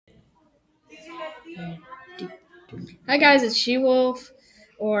Hi guys, it's She-Wolf,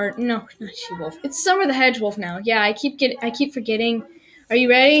 or no, not She-Wolf. It's Summer the Hedge-Wolf now. Yeah, I keep forgetting. Are you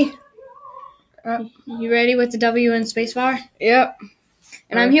ready? You ready with the W and spacebar? Yep.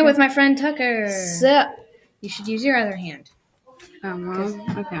 And I'm here with my friend Tucker. Sup? You should use your other hand,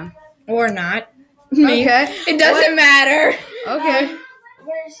 Okay. or not. Okay. It doesn't matter. Okay.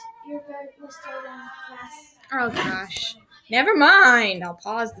 Where's your Mr. class? Oh gosh. Never mind. I'll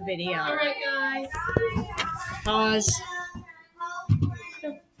pause the video. Alright, guys. Pause.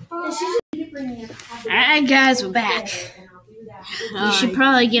 Alright guys, we're back. You should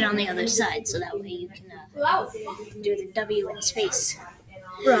probably get on the other side so that way you can do the W in space.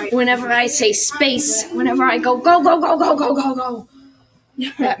 Right. Whenever I say space, whenever I go, go, go, go, go, go, go, go.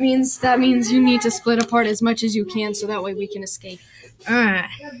 That means you need to split apart as much as you can so that way we can escape. Alright.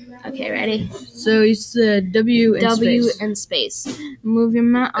 Okay, ready? So you said W and W space. and space. Move your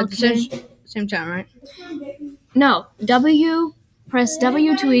mouse. At the same time, right? No, W. Press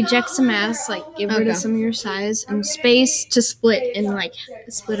W to eject some mass, like get rid Okay. of some of your size, and space to split and like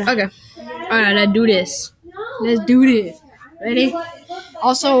split up. Okay. Alright, I do this. Let's do this. Ready?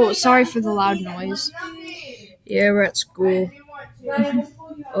 Also, sorry for the loud noise. Yeah, we're at school.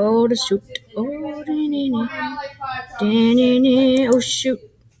 Oh, the shoot. Oh, oh, shoot.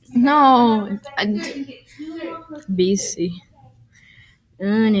 No. BC.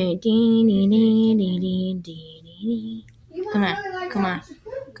 Come on.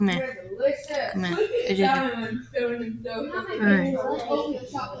 Alright.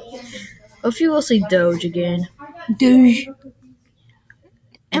 A few will say Doge again. Doge.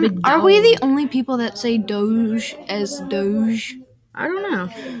 Big Are we Doge. the only people that say Doge as Doge? I don't know.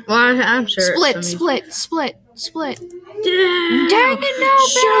 Well, I'm sure. Split. Damn. Dang it, no,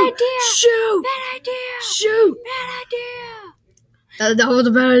 bad idea. Shoot. Bad idea. Shoot. Bad idea. That was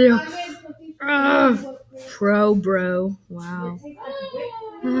a bad idea. Pro, bro. Wow.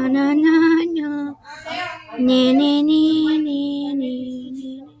 Na, na, na, na. Na, na, na, na,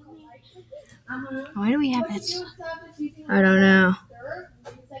 na. Why do we have that? I don't know.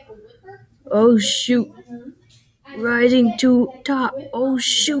 Oh, shoot. Rising to top. Oh,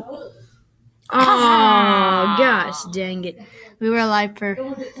 shoot. Oh, gosh, dang it. We were alive for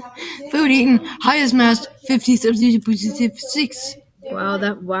food eaten. Highest mass 56.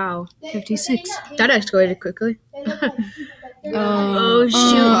 Wow. 56. That escalated quickly. Oh,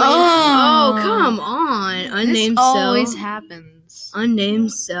 shoot. Oh, Oh, come on. Unnamed this cell. always happens.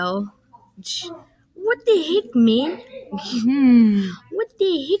 Unnamed cell. What the heck, man? What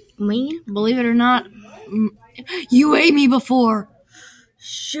the heck, man? Believe it or not, you ate me before.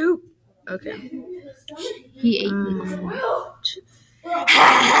 Shoot. Okay. He ate me before. Oh, shoot.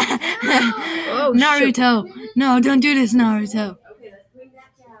 Naruto. No, don't do this, Naruto.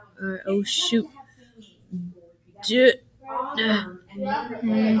 Oh, shoot.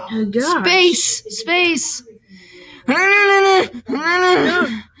 Oh, God. Space.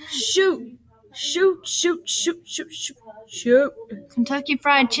 Shoot. Kentucky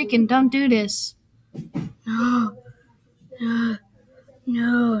Fried Chicken, don't do this. No.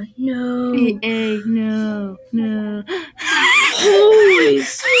 No. Holy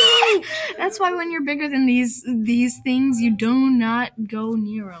shit. That's why when you're bigger than these things, you do not go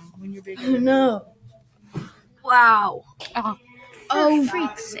near them when you're bigger. No. Wow. Oh, for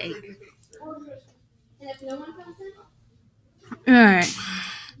freak's sake. Alright.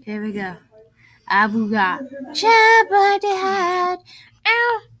 Here we go. Abuga. Chabadad.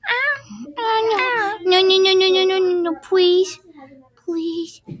 No, please.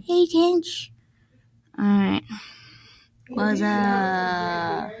 Hey, Kench. Alright. Was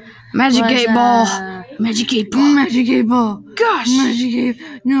Magic Was, 8 ball. Magic 8 ball. Gosh. Magic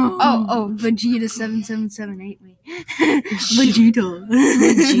 8. No. Oh. Vegeta 7778 me.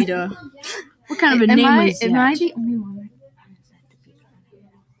 Vegeta. What kind of a name was that? Am I the only one?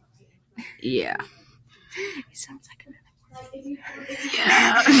 Yeah. It sounds like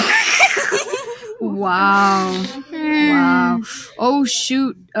Wow. Oh,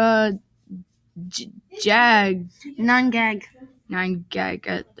 shoot. Jag. non-gag. 9-gag.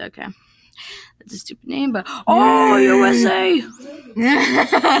 Okay. That's a stupid name, but... Oh, USA!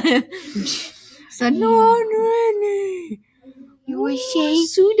 Said no, USA.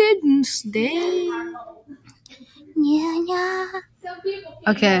 Stay. Yeah.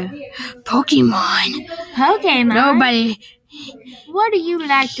 Okay. Pokemon. Nobody. What do you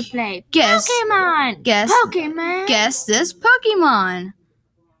like to play? Guess. Pokemon. Pokemon. Guess this Pokemon.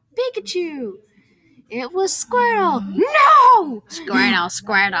 Pikachu. It was Squirtle. No! Squirtle.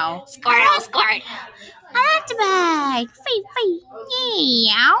 Squirtle. Electabuzz. Free.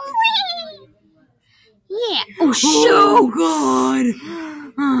 Meow. Yeah. Oh shoot! God.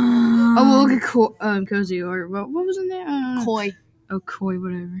 Oh, well, look at Cozy, or what was in there? Koi, Oh, Koi,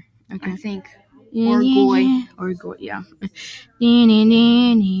 whatever. Okay. I think. Or Goy. Or Goy, yeah.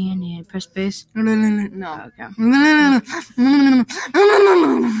 Press space. No. Okay.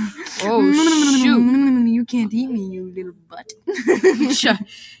 Oh, shoot. You can't eat me, you little butt.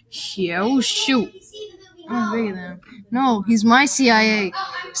 Yeah, oh, shoot. Oh, bigger than him. No, he's my CIA.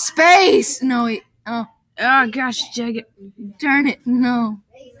 Space! No, wait. Oh, Oh, gosh, dang it. darn it. No.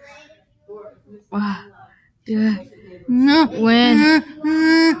 Wow. Yeah. No. Win.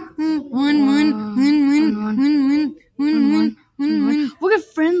 Win. Look at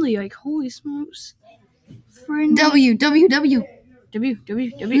friendly, like, holy smokes. Friendly. W. W.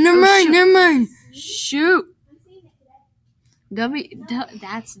 Never mind. Shoot.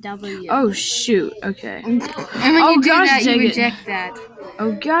 That's W. Oh, shoot. Okay. And when Oh, you do gosh, that, you dang it. reject that.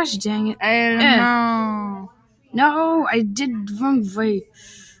 Oh, gosh, dang it. I don't know. No, I did the wrong way.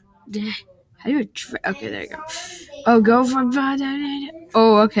 How do you okay, there you go. Oh, go for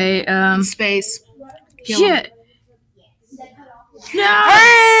oh, okay. Space. Kill Shit. No.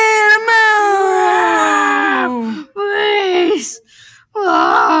 Please.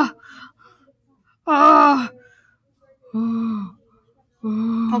 Oh.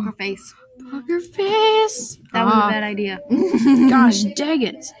 Poker face. Poker face. That was a bad idea. Gosh, dang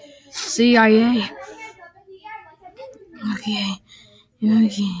it. CIA. Okay.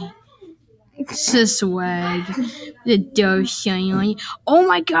 Swag. The dough shiny on you. Oh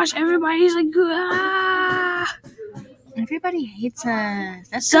my gosh, everybody's like, ah. Everybody hates us.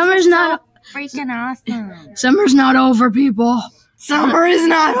 That's Summer's not freaking awesome. Summer's not over, people. Summer is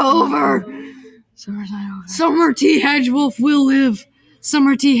not over. Summer's not over. Summer T. Hedgewolf will live.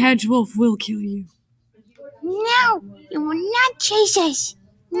 Summer T. Hedgewolf will kill you. No, you will not chase us.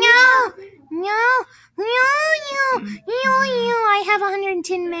 No. I have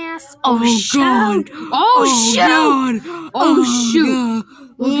 110 mass. Oh God. God. Oh, shoot. God. Oh, shoot.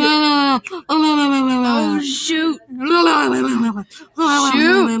 Oh shoot.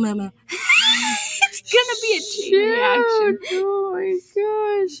 It's gonna be a chain reaction. Oh my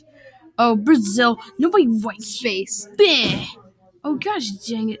gosh. Oh, Brazil. Nobody writes Space. Bleh. Oh gosh,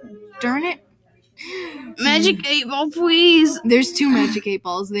 dang it. Darn it. Magic 8 ball, please. There's 2 magic 8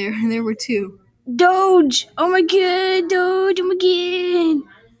 balls there. There were 2. Doge. Oh my god, Doge. Oh my god.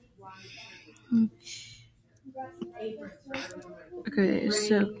 Okay,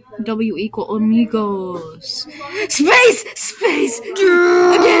 so W equal amigos. Space.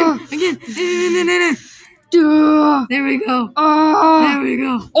 Again. There we go. There we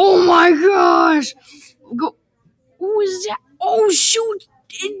go. Oh my gosh. Go. Who is that? Oh shoot.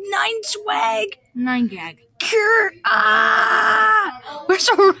 9 swag. 9 gag. We're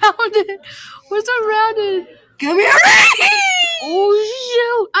surrounded. Come here. Oh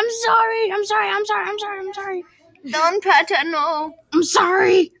shoot. I'm sorry. Don Patano. I'm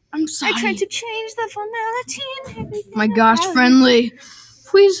sorry. I tried to change the formality and everything. My gosh, friendly.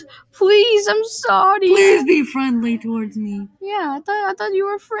 Please, I'm sorry. Please be friendly towards me. Yeah, I thought you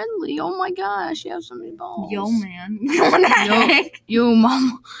were friendly. Oh my gosh, you have so many balls. Yo, man. What the heck? Yo,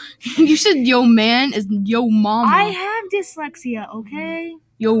 mama. You said yo, man is yo, mama. I have dyslexia, okay?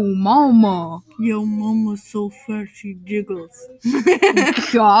 Yo, mama. Yo, mama's so fat she jiggles.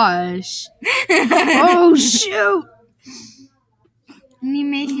 Gosh. Oh, shoot. Ni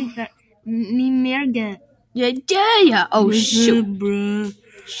merga. Yeah. Oh, shoot. Bruh.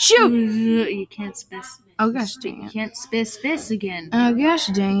 Shoot. You can't space. Oh, gosh, dang You it. can't space again. Oh, gosh,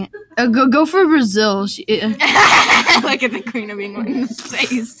 dang it. Go for Brazil. Look at the Queen of England's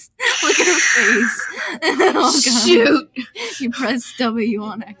face. Look at her face. Oh, God. Shoot. You pressed W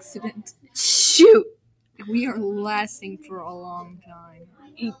on accident. Shoot. We are lasting for a long time.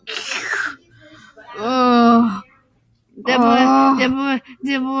 Oh. Double.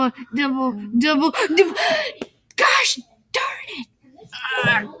 Gosh darn it.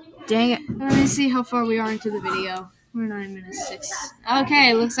 Dang it. Let me see how far we are into the video. We're 9 minutes 6.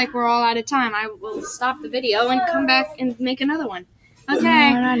 Okay, looks like we're all out of time. I will stop the video and come back and make another one.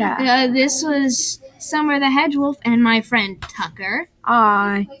 Okay, this was Summer the Hedgewolf and my friend Tucker.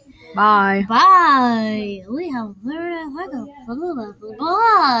 Bye. Bye. Bye. We have learned how to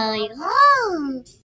bye.